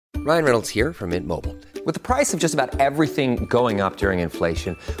Ryan Reynolds here from Mint Mobile. With the price of just about everything going up during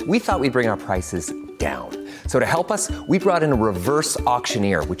inflation, we thought we'd bring our prices down. So to help us, we brought in a reverse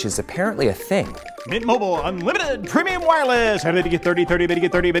auctioneer, which is apparently a thing. Mint Mobile Unlimited Premium Wireless. How to get 30, 30, bit to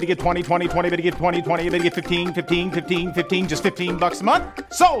get 30, bit to get 20, 20, 20, bit to get 20, 20, bit to get 15, 15, 15, 15, just $15 a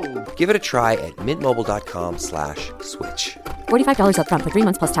month? Sold! Give it a try at mintmobile.com/switch. $45 up front for 3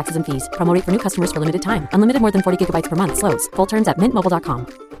 months plus taxes and fees. Promo rate for new customers for limited time. Unlimited more than 40 gigabytes per month. Slows full terms at mintmobile.com.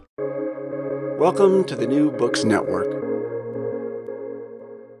 Welcome to the New Books Network.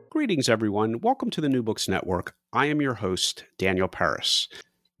 Greetings, everyone. Welcome to the New Books Network. I am your host, Daniel Paris.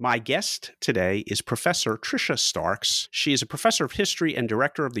 My guest today is Professor Tricia Starks. She is a professor of history and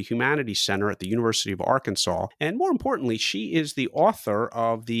director of the Humanities Center at the University of Arkansas. And more importantly, she is the author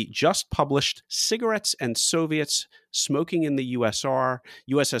of the just published Cigarettes and Soviets, Smoking in the USSR,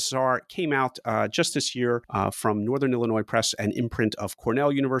 came out just this year from Northern Illinois Press and imprint of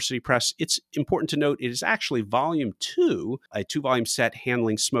Cornell University Press. It's important to note it is actually volume 2, a 2-volume set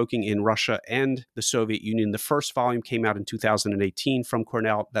handling smoking in Russia and the Soviet Union. The first volume came out in 2018 from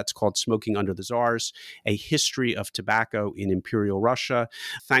Cornell. That's called Smoking Under the Tsars, A History of Tobacco in Imperial Russia.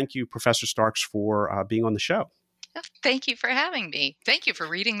 Thank you, Professor Starks, for being on the show. Thank you for having me. Thank you for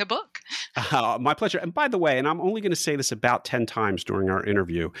reading the book. My pleasure. And by the way, and I'm only going to say this about 10 times during our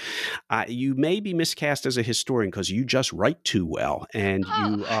interview, you may be miscast as a historian because you just write too well. And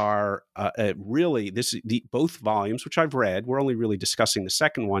you are really, both volumes, which I've read, we're only really discussing the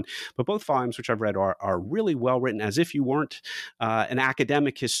second one, but both volumes, which I've read, are really well written, as if you weren't an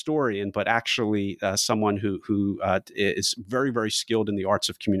academic historian, but actually someone who is very, very skilled in the arts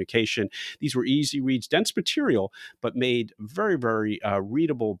of communication. These were easy reads, dense material, but made very, very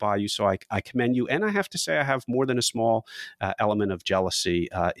readable by you. So I commend you. And I have to say, I have more than a small element of jealousy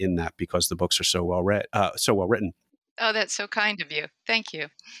in that because the books are so well read, so well written. Oh, that's so kind of you. Thank you.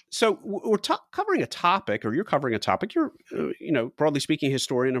 So we're covering a topic, or you're covering a topic. You're, broadly speaking, a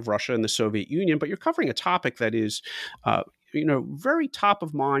historian of Russia and the Soviet Union, but you're covering a topic that is very top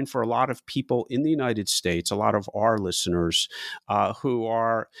of mind for a lot of people in the United States, a lot of our listeners who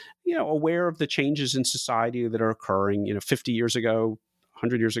are, aware of the changes in society that are occurring. 50 years ago,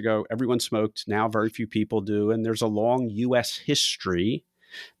 100 years ago, everyone smoked. Now very few people do. And there's a long U.S. history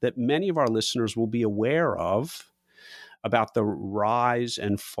that many of our listeners will be aware of about the rise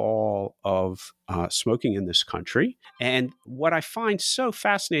and fall of smoking in this country. And what I find so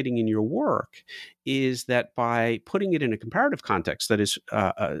fascinating in your work is that by putting it in a comparative context, that is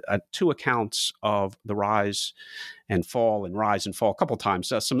 2 accounts of the rise and fall and rise and fall a couple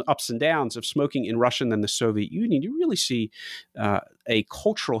times, some ups and downs of smoking in Russia and then the Soviet Union, you really see a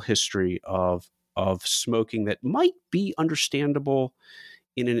cultural history of smoking that might be understandable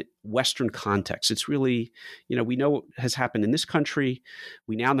in a Western context. It's really, we know what has happened in this country.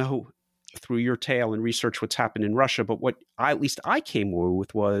 We now know through your tale and research what's happened in Russia. But what at least I came away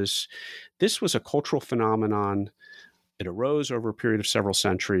with was this was a cultural phenomenon. It arose over a period of several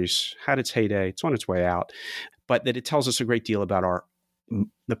centuries, had its heyday, it's on its way out, but that it tells us a great deal about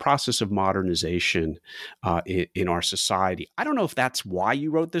the process of modernization in our society. I don't know if that's why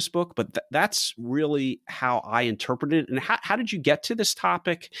you wrote this book, but that's really how I interpret it. And how did you get to this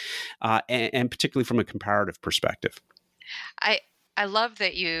topic, and particularly from a comparative perspective? I love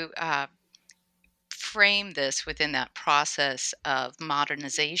that you frame this within that process of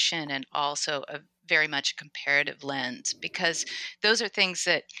modernization and also a very much comparative lens, because those are things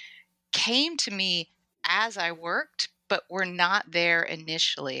that came to me as I worked, but were not there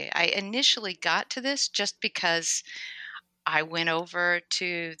initially. I initially got to this just because I went over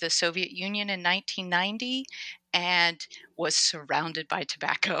to the Soviet Union in 1990 and was surrounded by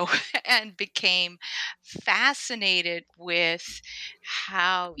tobacco and became fascinated with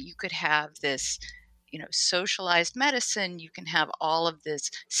how you could have this, socialized medicine. You can have all of this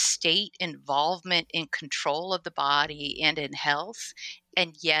state involvement in control of the body and in health,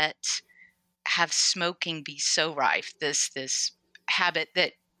 and yet have smoking be so rife, this habit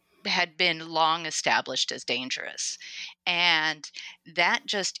that had been long established as dangerous. And that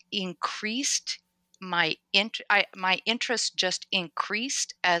just increased my interest just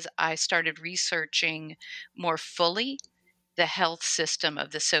increased as I started researching more fully the health system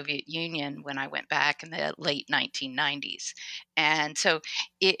of the Soviet Union when I went back in the late 1990s. And so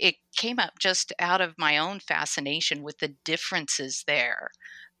it came up just out of my own fascination with the differences there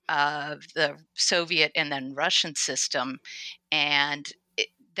of the Soviet and then Russian system, and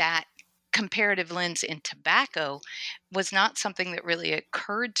that comparative lens in tobacco was not something that really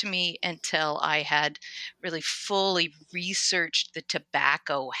occurred to me until I had really fully researched the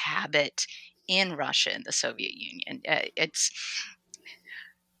tobacco habit in Russia and the Soviet Union.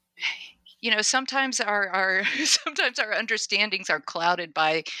 sometimes our sometimes our understandings are clouded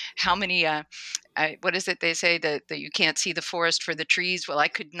by how many what is it they say that you can't see the forest for the trees. Well, I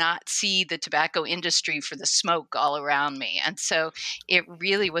could not see the tobacco industry for the smoke all around me, and so it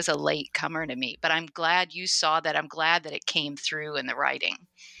really was a late comer to me. But I'm glad you saw that. I'm glad that it came through in the writing.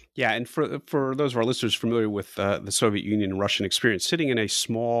 Yeah, and for those of our listeners familiar with the Soviet Union and Russian experience, sitting in a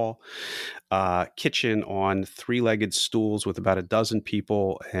small kitchen on three-legged stools with about a dozen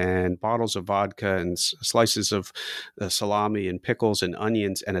people and bottles of vodka and slices of salami and pickles and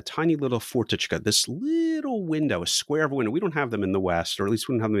onions and a tiny little furtichka, this little window, a square of a window. We don't have them in the West, or at least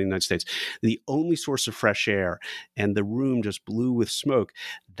we don't have them in the United States. The only source of fresh air, and the room just blue with smoke.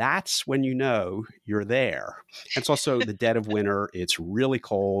 That's when you know you're there. It's also the dead of winter. It's really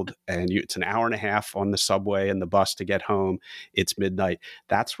cold, and it's an hour and a half on the subway and the bus to get home. It's midnight.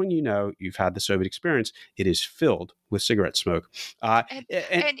 That's when you know you've had the Soviet experience. It is filled with cigarette smoke. And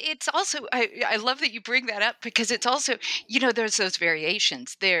it's also, I love that you bring that up, because it's also, there's those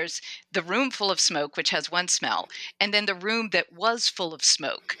variations. There's the room full of smoke, which has one smell, and then the room that was full of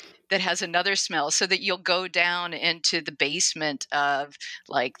smoke that has another smell, so that you'll go down into the basement of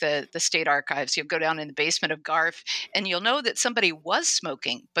like the state archives. You'll go down in the basement of GARF, and you'll know that somebody was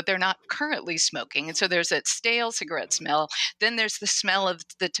smoking, but they're not currently smoking. And so there's that stale cigarette smell. Then there's the smell of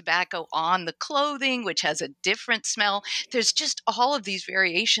the tobacco on the clothing, which has a different smell. There's just all of these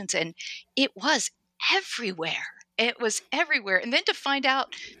variations, and it was everywhere. It was everywhere. And then to find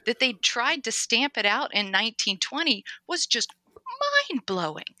out that they tried to stamp it out in 1920 was just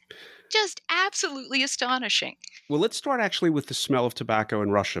mind-blowing. Just absolutely astonishing. Well, let's start actually with the smell of tobacco in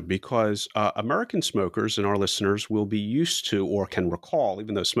Russia, because American smokers and our listeners will be used to, or can recall,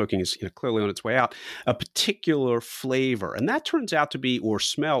 even though smoking is clearly on its way out, a particular flavor. And that turns out to be, or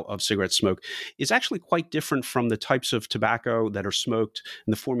smell of cigarette smoke, is actually quite different from the types of tobacco that are smoked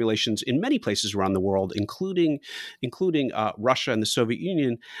and the formulations in many places around the world, including Russia and the Soviet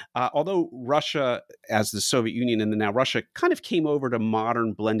Union. Although Russia, as the Soviet Union and then now Russia, kind of came over to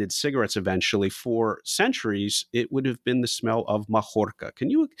modern blended cigarettes eventually, for centuries, it would have been the smell of Mahorka.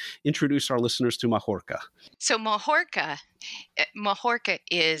 Can you introduce our listeners to Mahorka? So Mahorka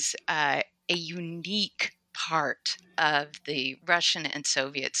is a unique part of the Russian and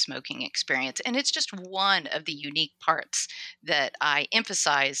Soviet smoking experience. And it's just one of the unique parts that I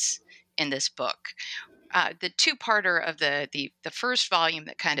emphasize in this book. The two-parter of the first volume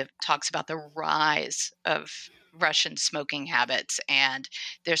that kind of talks about the rise of Russian smoking habits and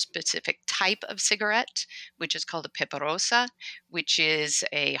their specific type of cigarette, which is called a paparosa, which is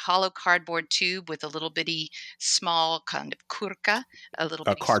a hollow cardboard tube with a little bitty small kind of kurka, a little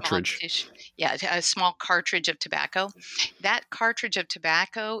bitty cartridge. A small cartridge of tobacco. That cartridge of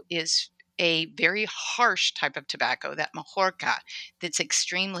tobacco is a very harsh type of tobacco, that Mahorka, that's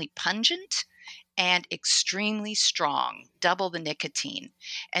extremely pungent and extremely strong, double the nicotine.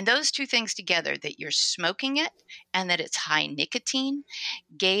 And those two things together, that you're smoking it and that it's high nicotine,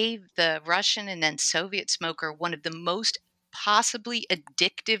 gave the Russian and then Soviet smoker one of the most possibly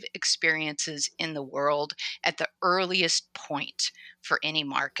addictive experiences in the world at the earliest point for any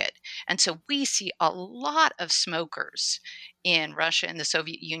market. And so we see a lot of smokers in Russia and the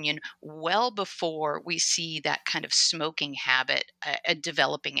Soviet Union well before we see that kind of smoking habit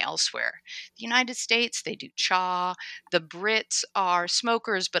developing elsewhere. The United States, they do cha. The Brits are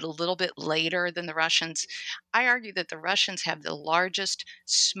smokers, but a little bit later than the Russians. I argue that the Russians have the largest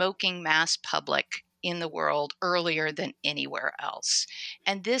smoking mass public in the world earlier than anywhere else.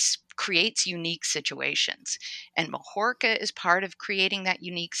 And this creates unique situations. And Mahorka is part of creating that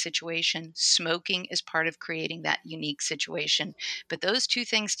unique situation. Smoking is part of creating that unique situation. But those two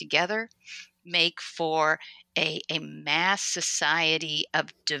things together make for a mass society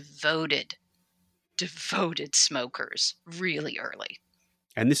of devoted smokers really early.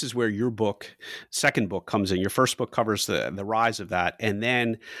 And this is where your second book comes in. Your first book covers the rise of that. And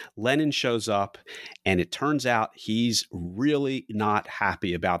then Lenin shows up, and it turns out he's really not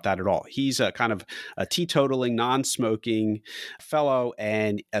happy about that at all. He's a kind of a teetotaling, non-smoking fellow,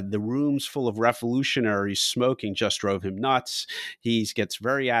 and the room's full of revolutionaries smoking just drove him nuts. He gets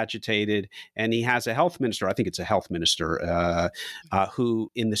very agitated, and he has a health minister, I think it's a health minister, who,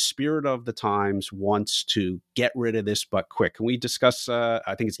 in the spirit of the times, wants to get rid of this, but quick. Can we discuss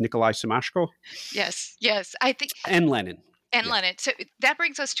I think it's Nikolai Semashko. Yes. I think, and Lenin. Lenin. So that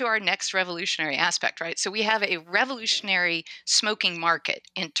brings us to our next revolutionary aspect, right? So we have a revolutionary smoking market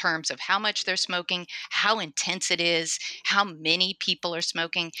in terms of how much they're smoking, how intense it is, how many people are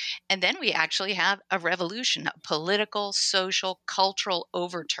smoking. And then we actually have a revolution, a political, social, cultural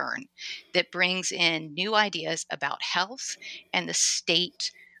overturn that brings in new ideas about health and the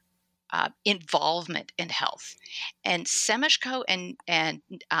state involvement in health. And Semeshko and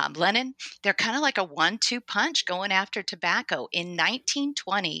Lenin, they're kind of like a 1-2 punch going after tobacco. In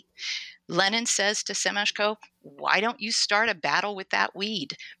 1920, Lenin says to Semeshko, "Why don't you start a battle with that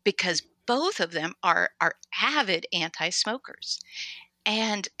weed?" Because both of them are avid anti-smokers.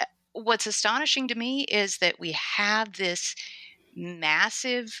 And what's astonishing to me is that we have this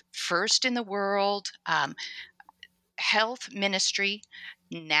massive, first in the world health ministry,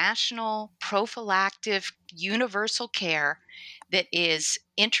 national prophylactic universal care that is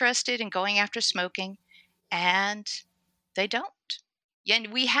interested in going after smoking, and they don't. And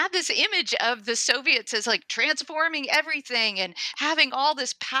we have this image of the Soviets as like transforming everything and having all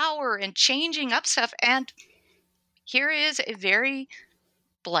this power and changing up stuff. And here is a very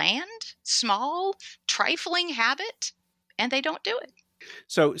bland, small, trifling habit, and they don't do it.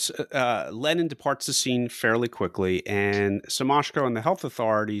 So Lenin departs the scene fairly quickly, and Semashko and the health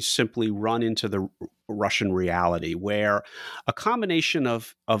authorities simply run into the Russian reality, where a combination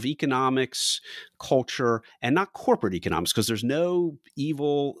of economics, culture, and not corporate economics, because there's no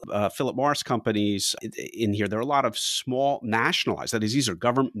evil Philip Morris companies in here. There are a lot of small nationalized, that is, these are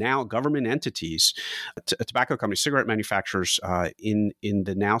government entities, tobacco companies, cigarette manufacturers in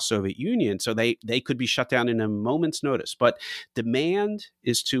the now Soviet Union. So they could be shut down in a moment's notice. But demand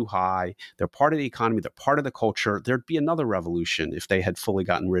is too high. They're part of the economy. They're part of the culture. There'd be another revolution if they had fully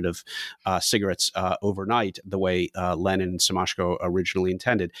gotten rid of cigarettes overnight, the way Lenin and Semashko originally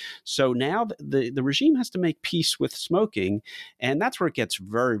intended. So now the regime has to make peace with smoking, and that's where it gets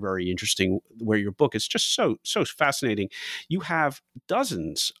very, very interesting, where your book is just so fascinating. You have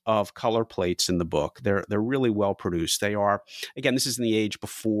dozens of color plates in the book. They're really well produced. They are, again, this is in the age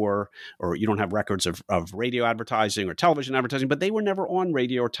before, or you don't have records of radio advertising or television advertising, but they were never on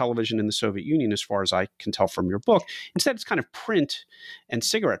radio or television in the Soviet Union, as far as I can tell from your book. Instead, it's kind of print and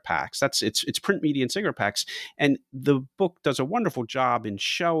cigarette packs. It's print media and cigarette packs. And the book does a wonderful job in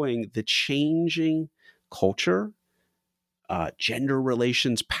showing the changing culture, gender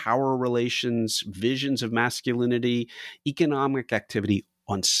relations, power relations, visions of masculinity, economic activity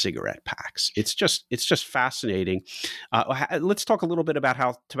on cigarette packs. It's just fascinating. Let's talk a little bit about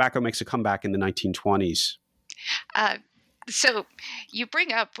how tobacco makes a comeback in the 1920s. So you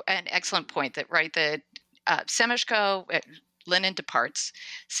bring up an excellent point that Semeshko, Lenin departs.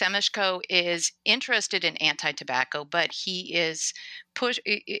 Semeshko is interested in anti-tobacco, but he is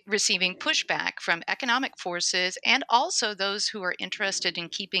receiving pushback from economic forces and also those who are interested in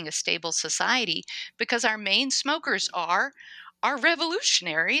keeping a stable society, because our main smokers are our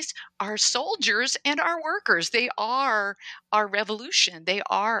revolutionaries, our soldiers, and our workers. They are our revolution. They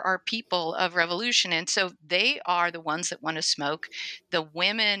are our people of revolution. And so they are the ones that want to smoke. The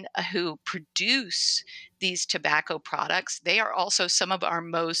women who produce these tobacco products, they are also some of our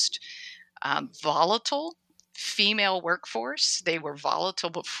most volatile female workforce. They were volatile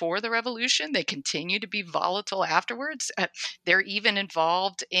before the revolution. They continue to be volatile afterwards. They're even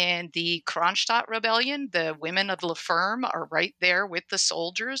involved in the Kronstadt rebellion. The women of La Ferme are right there with the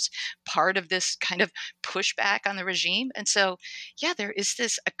soldiers, part of this kind of pushback on the regime. And so, yeah, there is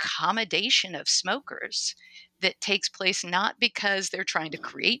this accommodation of smokers that takes place not because they're trying to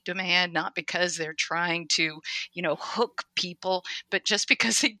create demand, not because they're trying to, hook people, but just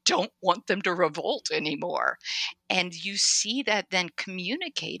because they don't want them to revolt anymore. And you see that then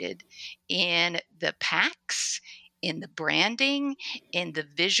communicated in the packs, in the branding, in the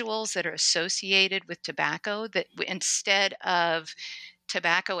visuals that are associated with tobacco, that instead of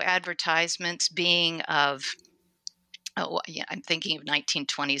tobacco advertisements being of I'm thinking of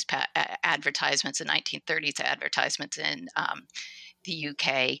 1920s advertisements and 1930s advertisements in the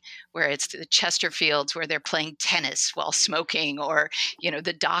UK, where it's the Chesterfields where they're playing tennis while smoking, or,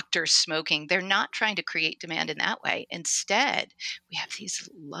 the doctor smoking. They're not trying to create demand in that way. Instead, we have these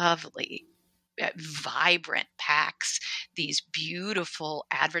lovely, vibrant packs, these beautiful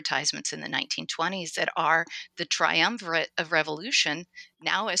advertisements in the 1920s that are the triumvirate of revolution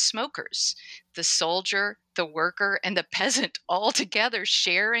now as smokers. The soldier, the worker, and the peasant all together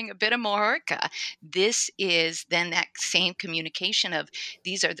sharing a bit of Majorca. This is then that same communication of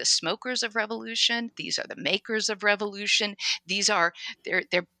these are the smokers of revolution. These are the makers of revolution. They're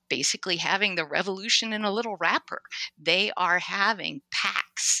basically having the revolution in a little wrapper. They are having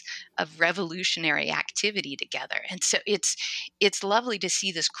packs of revolutionary activity together. And so it's lovely to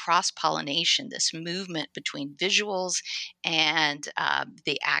see this cross-pollination, this movement between visuals and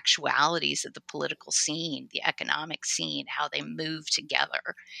the actualities of the political scene, the economic scene, how they move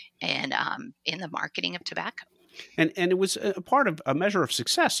together, and in the marketing of tobacco. And it was a part of a measure of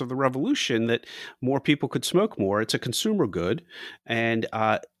success of the revolution that more people could smoke more. It's a consumer good, and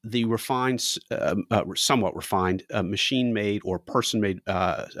the refined, somewhat refined, machine-made or person-made,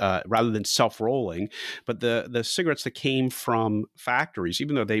 rather than self-rolling, but the cigarettes that came from factories,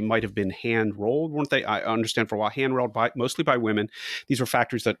 even though they might have been hand-rolled, weren't they? I understand for a while hand-rolled mostly by women. These were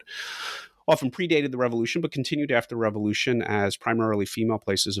factories that often predated the revolution, but continued after the revolution as primarily female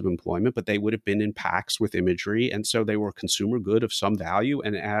places of employment, but they would have been in packs with imagery. And so they were a consumer good of some value.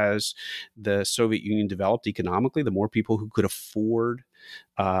 And as the Soviet Union developed economically, the more people who could afford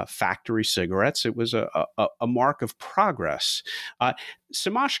factory cigarettes, it was a mark of progress.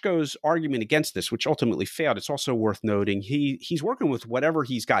 Semashko's argument against this, which ultimately failed, it's also worth noting, he's working with whatever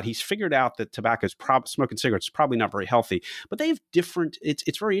he's got. He's figured out that smoking cigarettes is probably not very healthy, but they have different,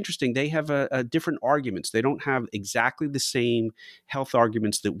 it's very interesting. They have different arguments. They don't have exactly the same health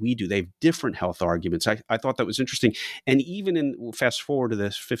arguments that we do. They have different health arguments. I thought that was interesting. And even in, fast forward to the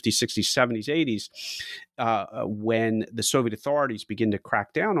 50s, 60s, 70s, 80s, when the Soviet authorities begin to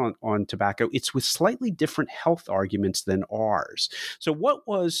crack down on tobacco, it's with slightly different health arguments than ours. So what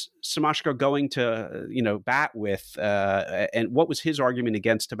was Semashko going to, bat with, and what was his argument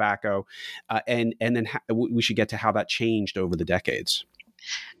against tobacco? And then we should get to how that changed over the decades.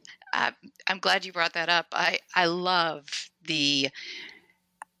 I'm glad you brought that up. I love the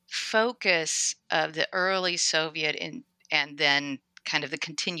focus of the early Soviet and then kind of the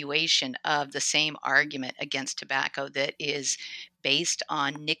continuation of the same argument against tobacco that is based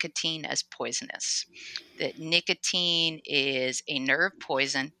on nicotine as poisonous. That nicotine is a nerve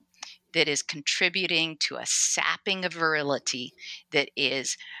poison that is contributing to a sapping of virility that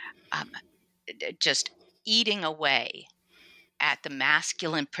is just eating away at the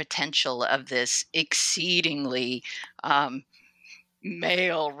masculine potential of this exceedingly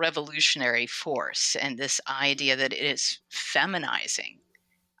male revolutionary force, and this idea that it is feminizing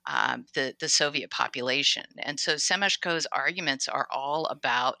the Soviet population. And so Semashko's arguments are all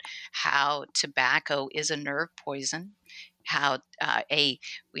about how tobacco is a nerve poison, how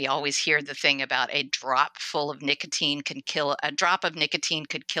we always hear the thing about a drop of nicotine could kill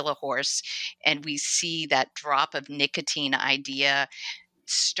a horse, and we see that drop of nicotine idea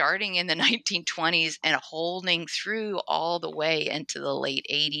starting in the 1920s and holding through all the way into the late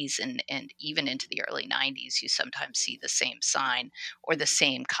 80s and even into the early 90s. You sometimes see the same sign or the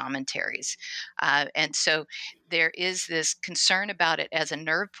same commentaries. And so there is this concern about it as a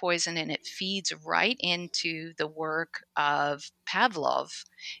nerve poison, and it feeds right into the work of Pavlov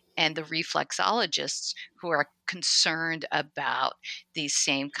and the reflexologists who are concerned about these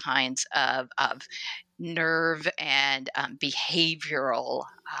same kinds of nerve and behavioral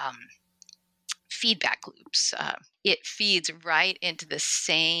feedback loops. It feeds right into the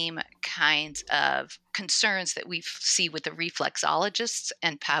same kinds of concerns that we see with the reflexologists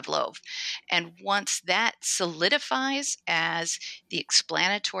and Pavlov. And once that solidifies as the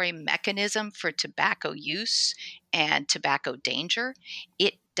explanatory mechanism for tobacco use and tobacco danger,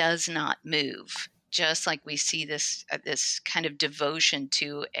 it does not move. Just like we see this kind of devotion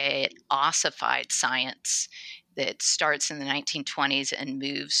to an ossified science that starts in the 1920s and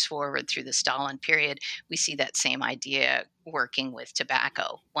moves forward through the Stalin period, we see that same idea working with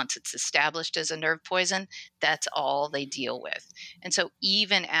tobacco. Once it's established as a nerve poison, that's all they deal with. And so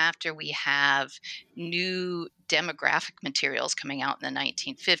even after we have new demographic materials coming out in the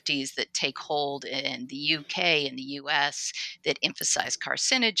 1950s that take hold in the UK and the US that emphasize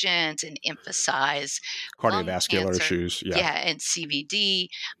carcinogens and emphasize cardiovascular issues, and CVD.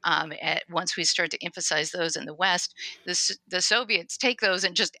 Once we start to emphasize those in the West, the Soviets take those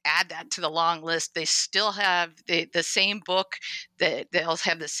and just add that to the long list. They still have the same book, that they'll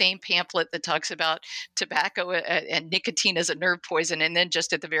have the same pamphlet that talks about tobacco and nicotine as a nerve poison, and then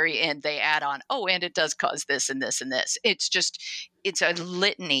just at the very end they add on, and it does cause this and this and this. It's a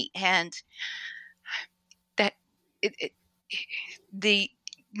litany, and that the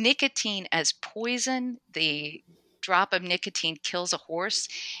nicotine as poison, the drop of nicotine kills a horse,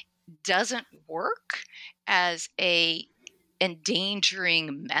 doesn't work as a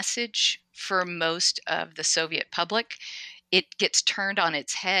endangering message for most of the Soviet public. It gets turned on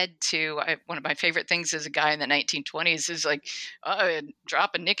its head to one of my favorite things as a guy in the 1920s is like, a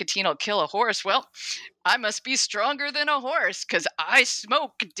drop of nicotine will kill a horse. Well, I must be stronger than a horse because I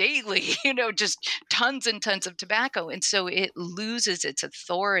smoke daily, just tons and tons of tobacco. And so it loses its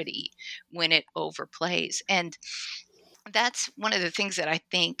authority when it overplays. And that's one of the things that I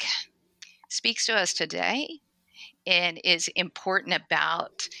think speaks to us today and is important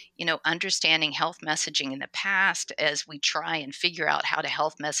about, understanding health messaging in the past as we try and figure out how to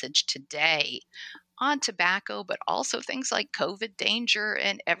health message today on tobacco, but also things like COVID danger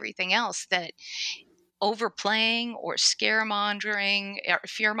and everything else, that overplaying or scaremongering or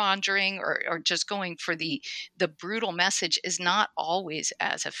fear-mongering, or just going for the brutal message is not always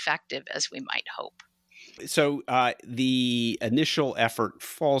as effective as we might hope. So the initial effort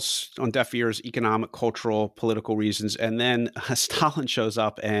falls on deaf ears, economic, cultural, political reasons. And then Stalin shows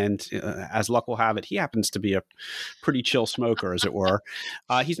up and, as luck will have it, he happens to be a pretty chill smoker, as it were.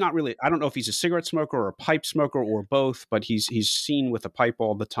 He's not really, I don't know if he's a cigarette smoker or a pipe smoker or both, but he's seen with a pipe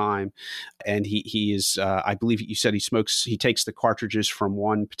all the time. And he is, I believe you said he takes the cartridges from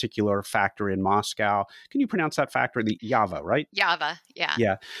one particular factory in Moscow. Can you pronounce that factory? The Yava, right? Yava, yeah.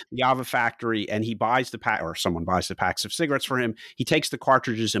 Yeah, the Yava factory, and he buys the pack, or someone buys the packs of cigarettes for him. He takes the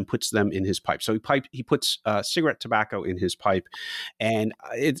cartridges and puts them in his pipe. So he puts cigarette tobacco in his pipe, and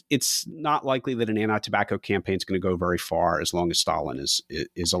it's not likely that an anti-tobacco campaign is going to go very far as long as Stalin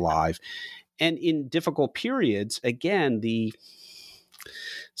is alive. And in difficult periods, again, the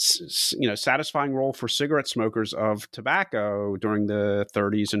satisfying role for cigarette smokers of tobacco during the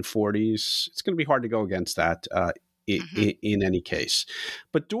 30s and 40s, it's going to be hard to go against that. In any case.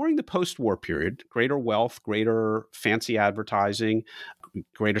 But during the post-war period, greater wealth, greater fancy advertising,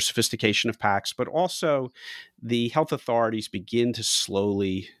 greater sophistication of packs, but also the health authorities begin to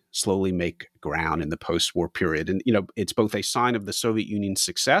slowly make ground in the post-war period. And, it's both a sign of the Soviet Union's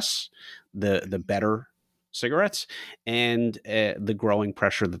success, the better cigarettes, and the growing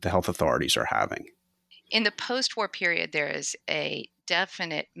pressure that the health authorities are having. In the post-war period, there is a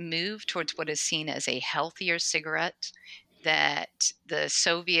definite move towards what is seen as a healthier cigarette, that the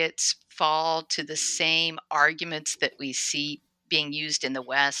Soviets fall to the same arguments that we see being used in the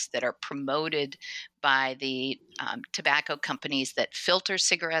West, that are promoted by the tobacco companies, that filter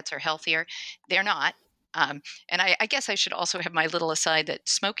cigarettes are healthier. They're not. And I guess I should also have my little aside that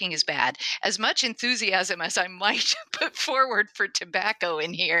smoking is bad. As much enthusiasm as I might put forward for tobacco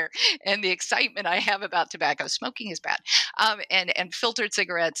in here, and the excitement I have about tobacco, smoking is bad. And filtered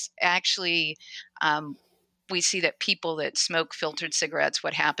cigarettes, actually, we see that people that smoke filtered cigarettes,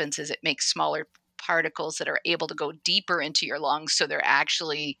 what happens is it makes smaller particles that are able to go deeper into your lungs, so they're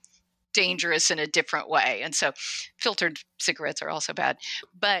actually dangerous in a different way. And so filtered cigarettes are also bad.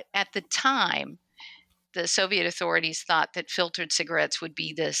 But at the time, the Soviet authorities thought that filtered cigarettes would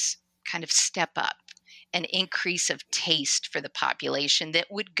be this kind of step up, an increase of taste for the population that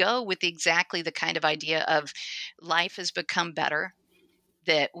would go with exactly the kind of idea of life has become better,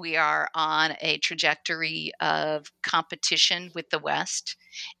 that we are on a trajectory of competition with the West,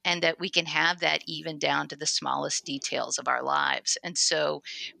 and that we can have that even down to the smallest details of our lives. And so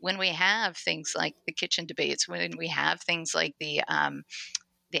when we have things like the kitchen debates, when we have things like the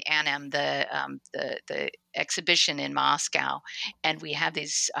ANM, the exhibition in Moscow, and we have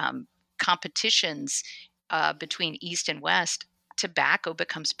these competitions between East and West, tobacco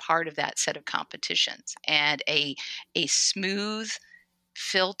becomes part of that set of competitions. And a smooth,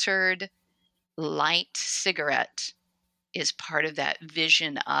 filtered, light cigarette is part of that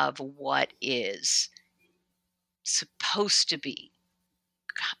vision of what is supposed to be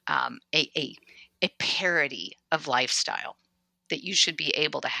a parody of lifestyle, that you should be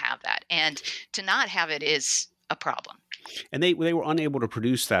able to have that. And to not have it is a problem. And they were unable to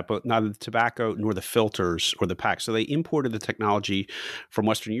produce that, but neither the tobacco nor the filters or the packs. So they imported the technology from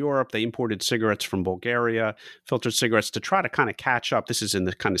Western Europe. They imported cigarettes from Bulgaria, filtered cigarettes, to try to kind of catch up. This is in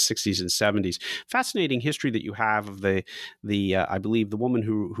the kind of 60s and 70s. Fascinating history that you have of the I believe the woman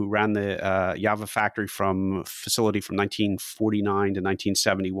who ran the Yava factory facility from 1949 to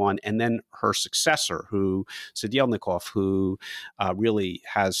 1971, and then her successor, Sadielnikov, who really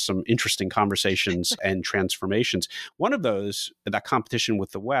has some interesting conversations and transformations. One of those, that competition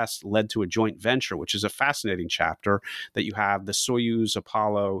with the West, led to a joint venture, which is a fascinating chapter, that you have the Soyuz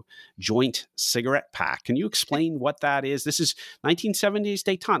Apollo joint cigarette pack. Can you explain what that is? This is 1970s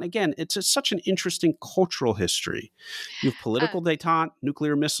detente. Again, it's such an interesting cultural history. You have political detente,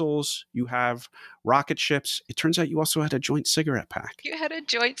 nuclear missiles, you have rocket ships. It turns out you also had a joint cigarette pack. You had a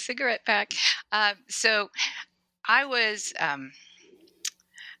joint cigarette pack. So I was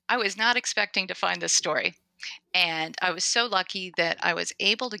not expecting to find this story. And I was so lucky that I was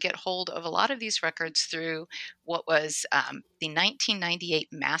able to get hold of a lot of these records through what was the 1998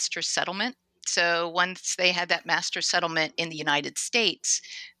 master settlement. So once they had that master settlement in the United States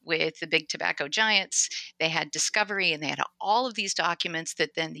with the big tobacco giants, they had discovery, and they had all of these documents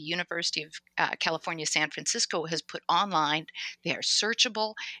that then the University of California, San Francisco has put online. They are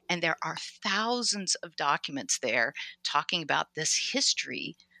searchable, and there are thousands of documents there talking about this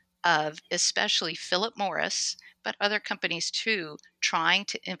history of especially Philip Morris, but other companies too, trying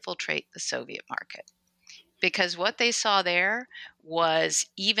to infiltrate the Soviet market. Because what they saw there was,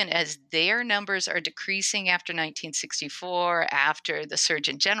 even as their numbers are decreasing after 1964, after the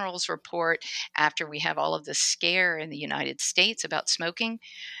Surgeon General's report, after we have all of the scare in the United States about smoking,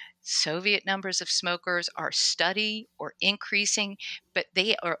 Soviet numbers of smokers are steady or increasing, but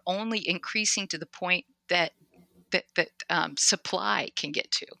they are only increasing to the point that supply can get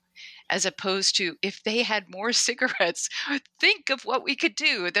to. As opposed to, if they had more cigarettes, think of what we could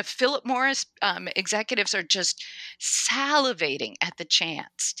do. The Philip Morris executives are just salivating at the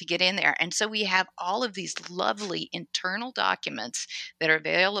chance to get in there. And so we have all of these lovely internal documents that are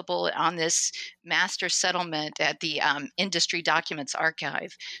available on this master settlement at the Industry Documents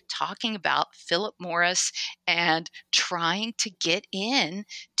Archive, talking about Philip Morris and trying to get in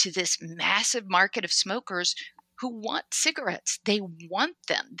to this massive market of smokers who want cigarettes. They want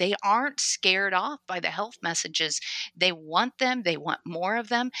them. They aren't scared off by the health messages. They want them. They want more of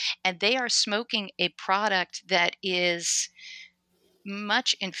them. And they are smoking a product that is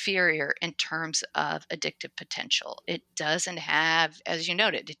much inferior in terms of addictive potential. It doesn't have, as you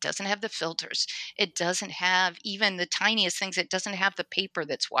noted, it doesn't have the filters. It doesn't have even the tiniest things. It doesn't have the paper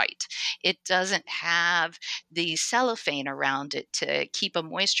that's white. It doesn't have the cellophane around it to keep a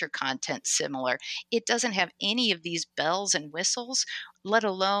moisture content similar. It doesn't have any of these bells and whistles, let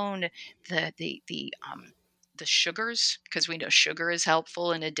alone the sugars, because we know sugar is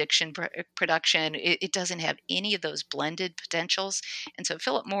helpful in addiction production. It doesn't have any of those blended potentials. And so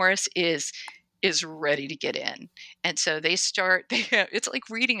Philip Morris is ready to get in. And so it's like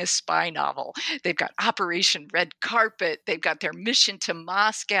reading a spy novel. They've got Operation Red Carpet. They've got their mission to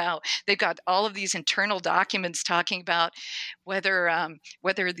Moscow. They've got all of these internal documents talking about whether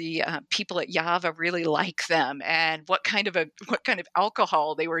the people at Java really like them, and what kind of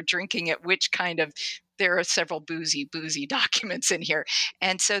alcohol they were drinking at which kind of. There are several boozy documents in here.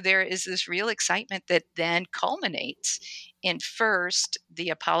 And so there is this real excitement that then culminates in, first, the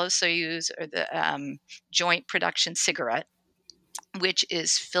Apollo-Soyuz, or the joint production cigarette, which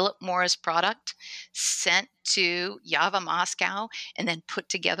is Philip Morris product sent to Java, Moscow, and then put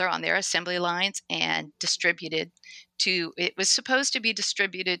together on their assembly lines and distributed to, it was supposed to be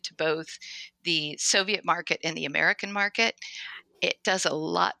distributed to both the Soviet market and the American market. It does a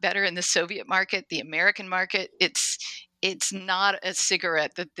lot better in the Soviet market. The American market, it's not a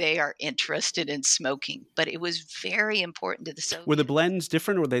cigarette that they are interested in smoking, but it was very important to the Soviets. Were the blends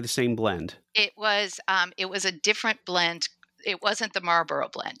different, or were they the same blend? It was a different blend. It wasn't the Marlboro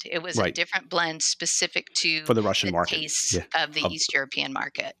blend. It was a different blend specific to for the Russian market, taste of the East European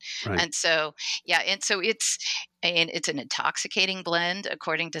market. Right. And so it's an intoxicating blend,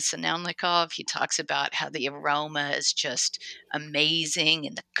 according to Sinelnikov. He talks about how the aroma is just amazing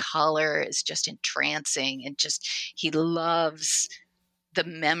and the color is just entrancing, and just he loves the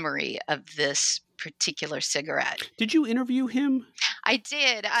memory of this particular cigarette. Did you interview him? I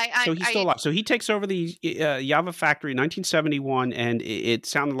did. So he's still alive. So he takes over the Java factory in 1971, and it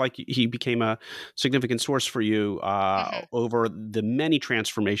sounded like he became a significant source for you over the many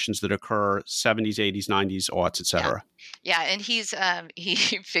transformations that occur 70s, 80s, 90s, aughts, et cetera. Yeah, and he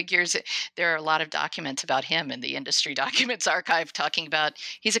figures there are a lot of documents about him in the Industry Documents Archive talking about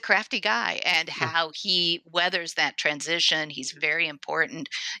he's a crafty guy and how he weathers that transition. He's very important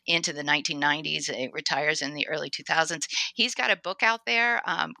into the 1990s. It retires in the early 2000s. He's got a book out there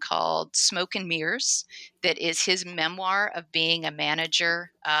called Smoke and Mirrors that is his memoir of being a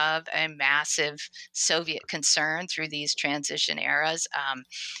manager of a massive Soviet concern through these transition eras.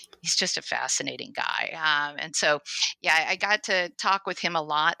 He's just a fascinating guy. And so, I got to talk with him a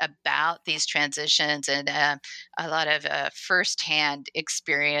lot about these transitions and a lot of firsthand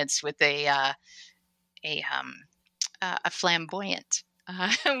experience with a flamboyant.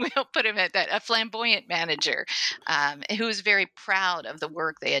 We'll put him at that, a flamboyant manager who was very proud of the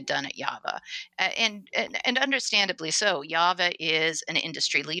work they had done at Java. And understandably so. Java is an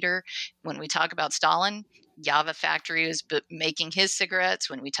industry leader. When we talk about Stalin, Java Factory is making his cigarettes.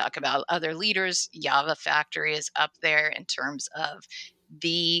 When we talk about other leaders, Java Factory is up there in terms of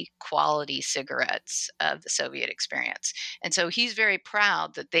the quality cigarettes of the Soviet experience. And so he's very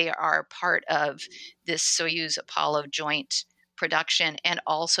proud that they are part of this Soyuz Apollo joint production, and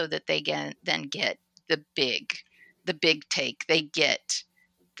also that they then get the big take. They get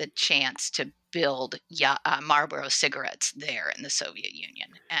the chance to build Marlboro cigarettes there in the Soviet Union.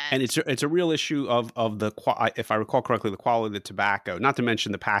 And it's a real issue of the, if I recall correctly, the quality of the tobacco, not to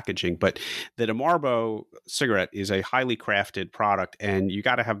mention the packaging, but that a Marlboro cigarette is a highly crafted product, and you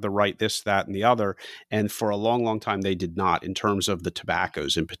got to have the right this, that, and the other. And for a long, long time, they did not in terms of the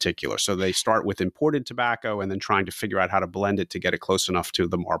tobaccos in particular. So they start with imported tobacco and then trying to figure out how to blend it to get it close enough to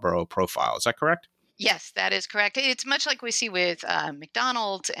the Marlboro profile. Is that correct? Yes, that is correct. It's much like we see with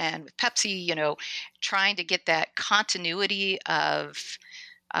McDonald's and with Pepsi, trying to get that continuity of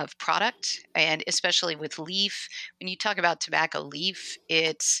product, and especially with leaf. When you talk about tobacco leaf,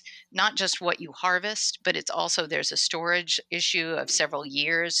 it's not just what you harvest, but it's also there's a storage issue of several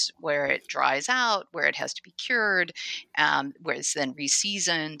years where it dries out, where it has to be cured, where it's then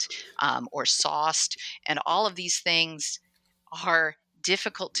reseasoned or sauced. And all of these things are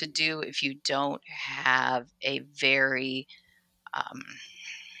difficult to do if you don't have a very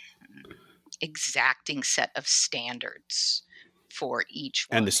exacting set of standards for each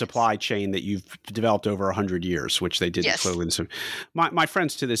one. And the supply chain that you've developed over 100 years, which they didn't clearly. My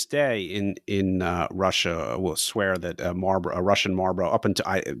friends to this day in Russia will swear that a Russian Marlboro, up until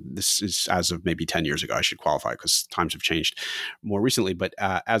this is as of maybe 10 years ago, I should qualify because times have changed more recently, but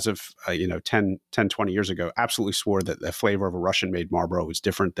as of 10, 20 years ago, absolutely swore that the flavor of a Russian-made Marlboro was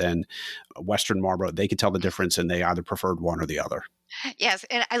different than a Western Marlboro. They could tell the difference, and they either preferred one or the other. Yes,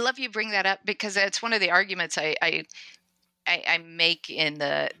 and I love you bring that up because it's one of the arguments I make in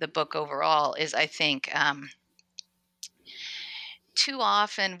the book overall is I think too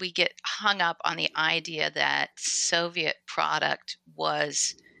often we get hung up on the idea that Soviet product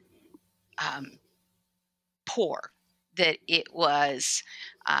was poor, that it was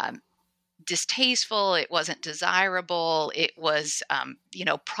distasteful, it wasn't desirable, it was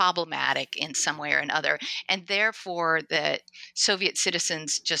problematic in some way or another, and therefore that Soviet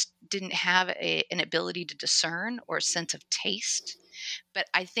citizens just didn't have an ability to discern or a sense of taste. But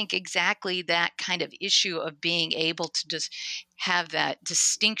I think exactly that kind of issue of being able to just have that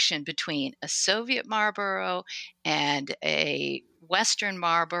distinction between a Soviet Marlboro and a Western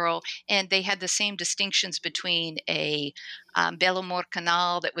Marlboro, and they had the same distinctions between a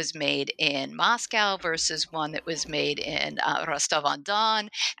Belomor-Canal that was made in Moscow versus one that was made in Rostov-on-Don,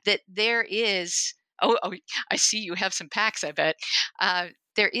 that there is, I see you have some packs, I bet.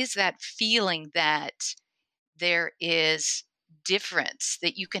 There is that feeling that there is difference,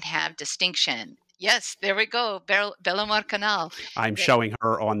 that you can have distinction. Yes, there we go, Belomor-Canal. I'm showing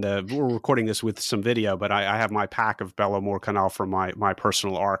her we're recording this with some video, but I have my pack of Belomor-Canal from my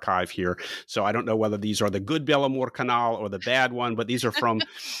personal archive here. So I don't know whether these are the good Belomor-Canal or the bad one, but these are from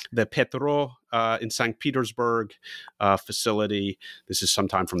the Petro in St. Petersburg facility. This is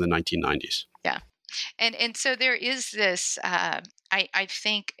sometime from the 1990s. Yeah. And so there is this, I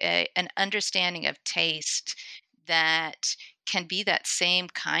think, an understanding of taste that can be that same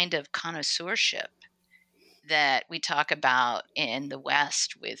kind of connoisseurship that we talk about in the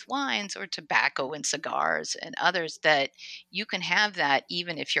West with wines or tobacco and cigars and others, that you can have that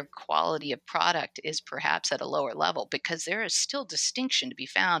even if your quality of product is perhaps at a lower level, because there is still distinction to be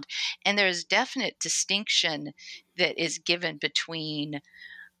found. And there's definite distinction that is given between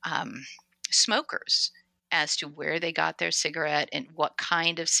smokers as to where they got their cigarette and what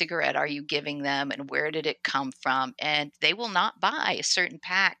kind of cigarette are you giving them and where did it come from. And they will not buy certain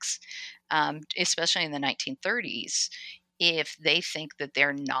packs, especially in the 1930s, if they think that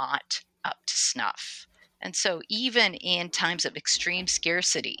they're not up to snuff. And so even in times of extreme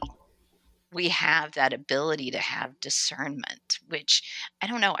scarcity, we have that ability to have discernment, which I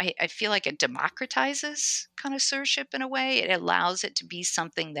don't know, I feel like it democratizes connoisseurship in a way. It allows it to be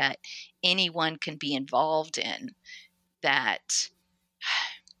something that anyone can be involved in, that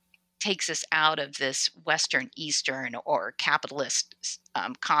takes us out of this Western, Eastern, or capitalist,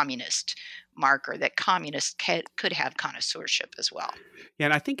 communist marker, that communists could have connoisseurship as well. Yeah,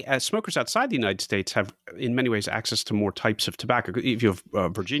 and I think as smokers outside the United States have, in many ways, access to more types of tobacco. If you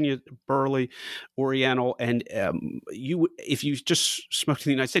have Virginia Burley, Oriental, and if you just smoked in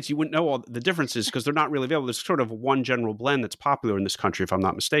the United States, you wouldn't know all the differences because they're not really available. There's sort of one general blend that's popular in this country, if I'm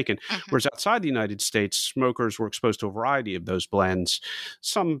not mistaken. Mm-hmm. Whereas outside the United States, smokers were exposed to a variety of those blends,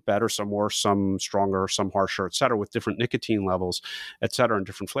 some better, some worse, some stronger, some harsher, et cetera, with different nicotine levels, et cetera, and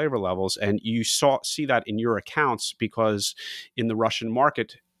different flavor levels. And you see that in your accounts because in the Russian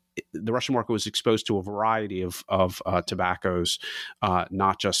market was exposed to a variety of tobaccos,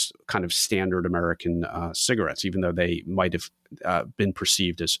 not just kind of standard American cigarettes, even though they might have been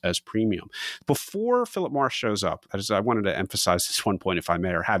perceived as premium. Before Philip Morris shows up, I wanted to emphasize this one point, if I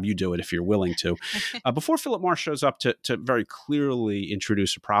may, or have you do it if you're willing to. Before Philip Morris shows up to very clearly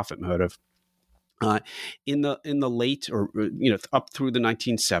introduce a profit motive, In the late or up through the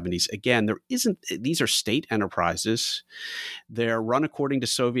 1970s, again, there isn't. These are state enterprises. They're run according to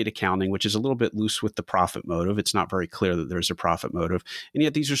Soviet accounting, which is a little bit loose with the profit motive. It's not very clear that there's a profit motive, and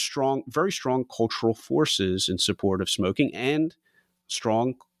yet these are strong, very strong cultural forces in support of smoking, and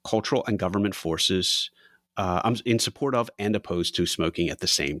strong cultural and government forces in support of and opposed to smoking at the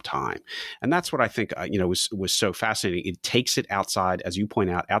same time. And that's what I think, was so fascinating. It takes it outside, as you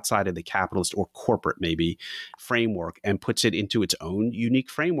point out, outside of the capitalist or corporate maybe framework and puts it into its own unique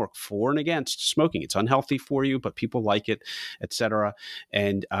framework for and against smoking. It's unhealthy for you, but people like it, et cetera.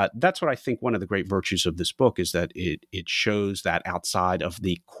 And that's what I think one of the great virtues of this book is that it shows that outside of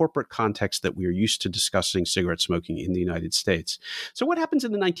the corporate context that we're used to discussing cigarette smoking in the United States. So what happens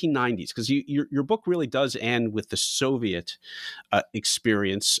in the 1990s? Because your book really does end with the Soviet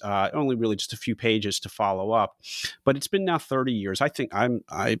experience, only really just a few pages to follow up. But it's been now 30 years. I think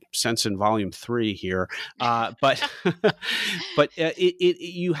I sense in volume 3 here. But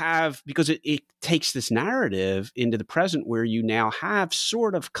you have, because it takes this narrative into the present where you now have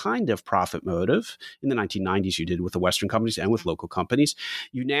sort of kind of profit motive. In the 1990s, you did with the Western companies and with local companies.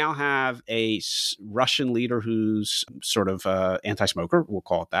 You now have a Russian leader who's sort of anti-smoker, we'll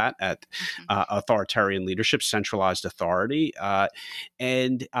call it that, at authoritarian leadership, centralized authority.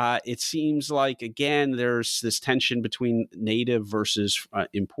 And it seems like, again, there's this tension between native versus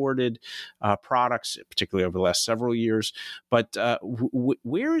imported products, particularly over the last several years. But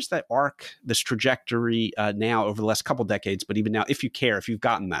where is that arc, this trajectory now over the last couple decades, but even now, if you care, if you've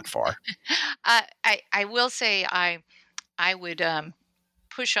gotten that far? I will say I would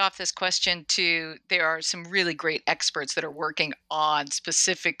push off this question to, there are some really great experts that are working on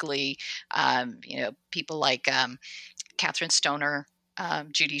specifically, people like Catherine Stoner,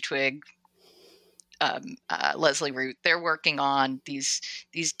 Judy Twigg, Leslie Root. They're working on these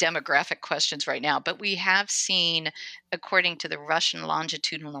demographic questions right now. But we have seen, according to the Russian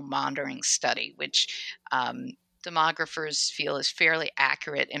longitudinal monitoring study, which demographers feel is fairly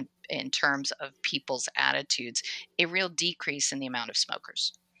accurate in terms of people's attitudes, a real decrease in the amount of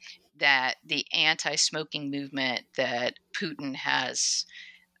smokers. That the anti-smoking movement that Putin has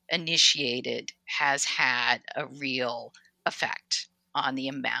initiated has had a real effect on the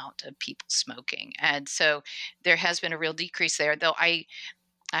amount of people smoking. And so there has been a real decrease there, though I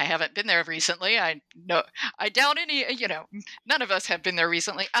haven't been there recently. I doubt any, none of us have been there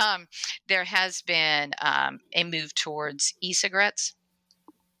recently. There has been a move towards e-cigarettes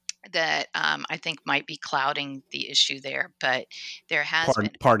that I think might be clouding the issue there, but there has been...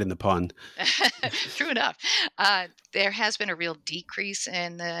 Pardon the pun. True enough. There has been a real decrease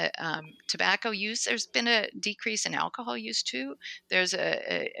in the tobacco use. There's been a decrease in alcohol use too. There's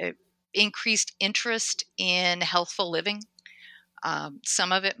a increased interest in healthful living.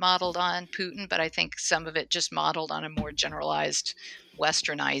 Some of it modeled on Putin, but I think some of it just modeled on a more generalized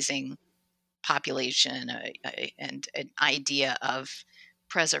westernizing population and an idea of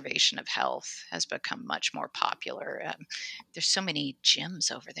preservation of health has become much more popular. There's so many gyms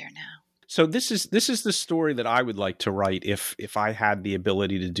over there now. So this is the story that I would like to write if I had the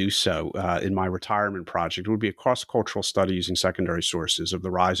ability to do so in my retirement project. It would be a cross-cultural study using secondary sources of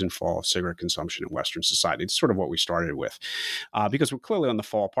the rise and fall of cigarette consumption in Western society. It's sort of what we started with, because we're clearly on the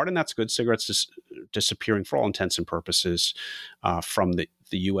fall part, and that's good. Cigarettes disappearing for all intents and purposes from the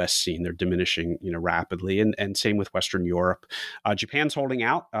U.S. scene. They're diminishing, rapidly, and same with Western Europe. Japan's holding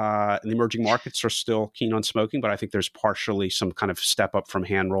out, and the emerging markets are still keen on smoking, but I think there's partially some kind of step up from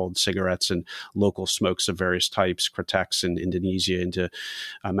hand-rolled cigarettes and local smokes of various types, Kretex in Indonesia, into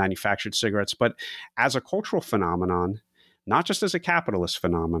manufactured cigarettes. But as a cultural phenomenon, not just as a capitalist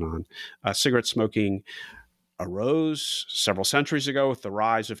phenomenon, cigarette smoking arose several centuries ago with the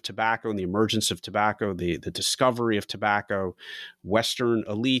rise of tobacco and the emergence of tobacco, the discovery of tobacco. Western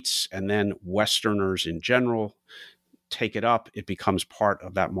elites and then Westerners in general take it up. It becomes part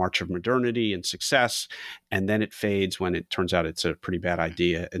of that march of modernity and success, and then it fades when it turns out it's a pretty bad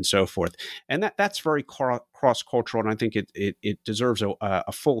idea, and so forth. And that's very cross-cultural, and I think it deserves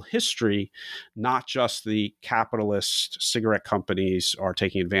a full history. Not just the capitalist cigarette companies are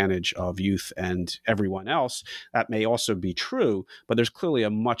taking advantage of youth and everyone else. That may also be true, but there's clearly a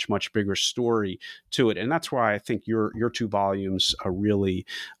much, much bigger story to it, and that's why I think your 2 volumes really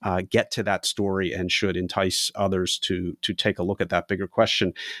get to that story and should entice others to take a look at that bigger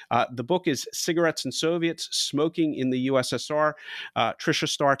question. The book is Cigarettes and Soviets, Smoking in the USSR. Tricia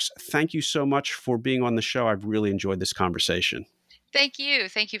Starks, thank you so much for being on the show. I've really enjoyed this conversation. Thank you.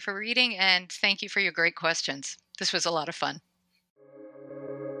 Thank you for reading, and thank you for your great questions. This was a lot of fun.